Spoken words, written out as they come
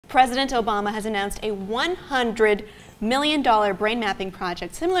President Obama has announced a $100 million brain mapping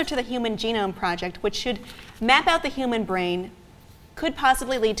project, similar to the Human Genome Project, which should map out the human brain, could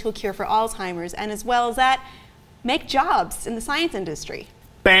possibly lead to a cure for Alzheimer's, and as well as that, make jobs in the science industry.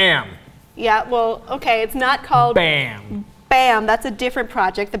 Bam! Yeah, well, okay, it's not called BAM. BAM, that's a different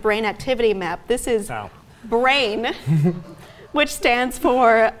project, the Brain Activity Map. This is BRAIN, which stands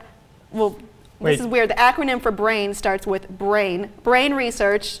for, well, this is weird. The acronym for BRAIN starts with BRAIN. Brain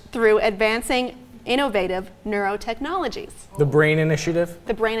research through advancing innovative neurotechnologies. The Brain Initiative?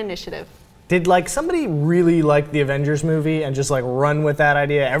 The Brain Initiative. Did like somebody really like the Avengers movie and just like run with that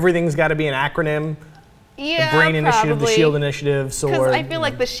idea? Everything's got to be an acronym? Yeah, the Brain Initiative, the probably. SHIELD Initiative, SWORD. Because I feel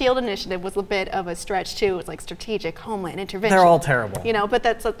like the SHIELD Initiative was a bit of a stretch too. It's like strategic, homeland, intervention. They're all terrible. You know, but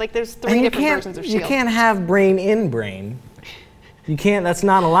that's like there's three different versions of SHIELD. You can't have brain in brain. You can't, that's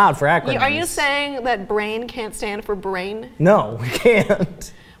not allowed for acronyms. Are you saying that BRAIN can't stand for brain? No, we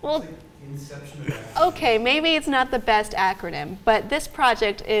can't. Well, okay, maybe it's not the best acronym, but this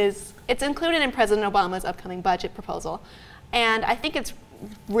project it's included in President Obama's upcoming budget proposal. And I think it's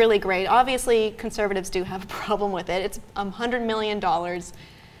really great. Obviously, conservatives do have a problem with it. It's $100 million.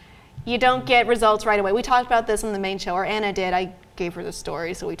 You don't get results right away. We talked about this on the main show, or Anna did. I gave her the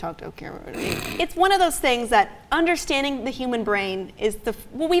story, so we talked to camera. It's one of those things that understanding the human brain is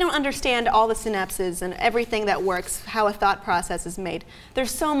well, we don't understand all the synapses and everything that works, how a thought process is made.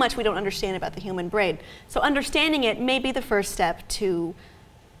 There's so much we don't understand about the human brain. So understanding it may be the first step to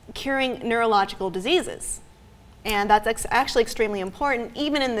curing neurological diseases. And that's actually extremely important,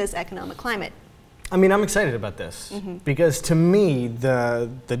 even in this economic climate. I mean, I'm excited about this because to me, the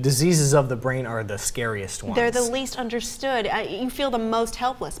diseases of the brain are the scariest ones. They're the least understood. You feel the most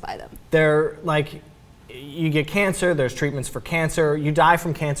helpless by them. They're like, you get cancer, there's treatments for cancer, you die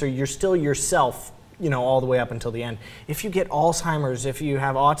from cancer, you're still yourself, you know, all the way up until the end. If you get Alzheimer's, if you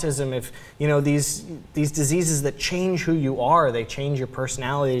have autism, if, you know, these diseases that change who you are, they change your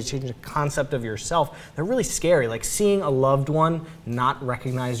personality, they change the concept of yourself, they're really scary. Like seeing a loved one not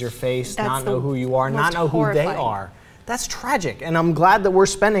recognize your face, not know who you are, not know who they are. That's tragic. And I'm glad that we're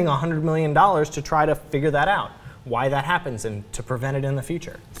spending $100 million to try to figure that out, why that happens, and to prevent it in the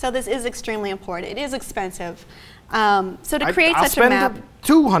future. So this is extremely important. It is expensive. So to create I'll such a map,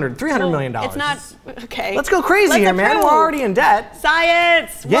 $200, $300 million. It's not okay. Let's go crazy here, man. We're already in debt.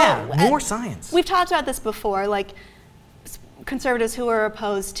 Science. Yeah, Whoa. more science. We've talked about this before. Like conservatives who are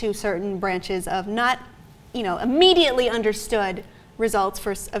opposed to certain branches of not, you know, immediately understood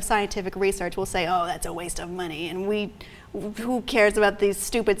results of scientific research will say, "Oh, that's a waste of money," and who cares about these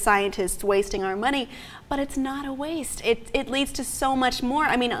stupid scientists wasting our money? But it's not a waste. It leads to so much more.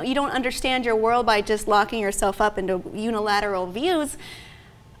 I mean, you don't understand your world by just locking yourself up into unilateral views.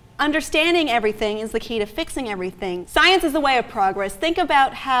 Understanding everything is the key to fixing everything. Science is the way of progress. Think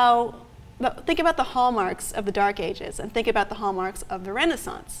about the hallmarks of the Dark Ages and think about the hallmarks of the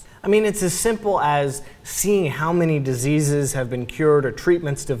Renaissance. I mean, it's as simple as seeing how many diseases have been cured or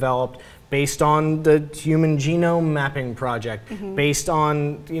treatments developed based on the Human Genome Mapping Project, based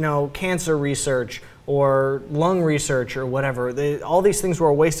on, you know, cancer research or lung research or whatever. All these things were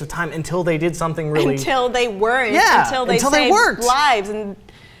a waste of time until they did something really... Until they weren't. Yeah, until they saved lives and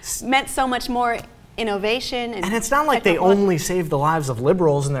meant so much more innovation. And it's not like they only saved the lives of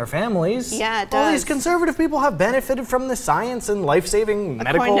liberals and their families. Yeah, it does. All these conservative people have benefited from the science and life-saving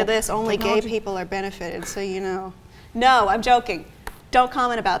medical According to this, only technology. gay people are benefited, so you know. No, I'm joking. Don't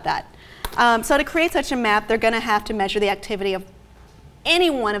comment about that. So to create such a map, they're going to have to measure the activity of any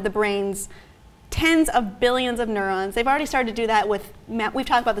one of the brain's tens of billions of neurons. They've already started to do that with, we've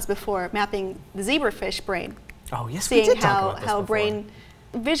talked about this before, mapping the zebrafish brain. Oh, yes, we did talk about this how before. brain,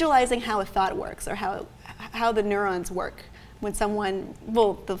 visualizing how a thought works or how the neurons work. When someone,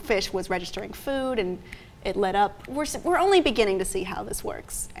 well, the fish was registering food and it lit up. We're only beginning to see how this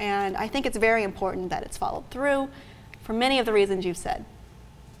works. And I think it's very important that it's followed through for many of the reasons you've said.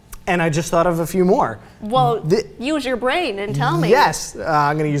 And I just thought of a few more. Well, use your brain and tell me. Yes,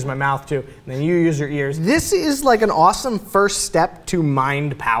 I'm going to use my mouth too, and then you use your ears. This is like an awesome first step to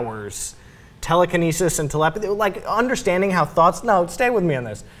mind powers. Telekinesis and telepathy, like understanding how thoughts, no, stay with me on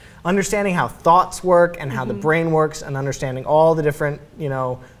this. Understanding how thoughts work and how the brain works and understanding all the different, you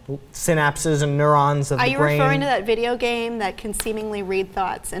know, synapses and neurons of the brain. Are you referring to that video game that can seemingly read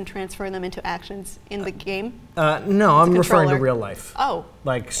thoughts and transfer them into actions in the game? No, I'm referring to real life. Oh,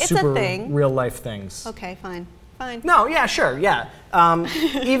 like it's super a thing. Real life things. Okay, fine. Fine. No, yeah, sure, yeah.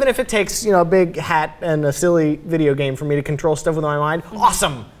 Even if it takes, you know, a big hat and a silly video game for me to control stuff with my mind,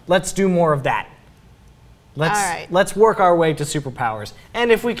 awesome. Let's do more of that. Let's work our way to superpowers.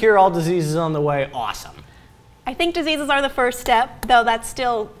 And if we cure all diseases on the way, awesome. I think diseases are the first step, though that's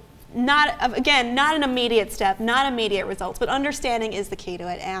still again, not an immediate step, not immediate results, but understanding is the key to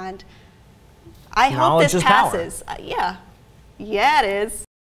it. And I hope this passes. Yeah, it is.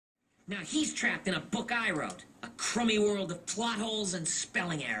 Now he's trapped in a book I wrote, a crummy world of plot holes and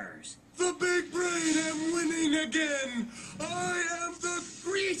spelling errors. The big brain am winning again. I am the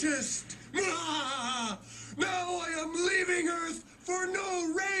greatest. Now I am leaving Earth for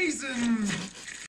no reason.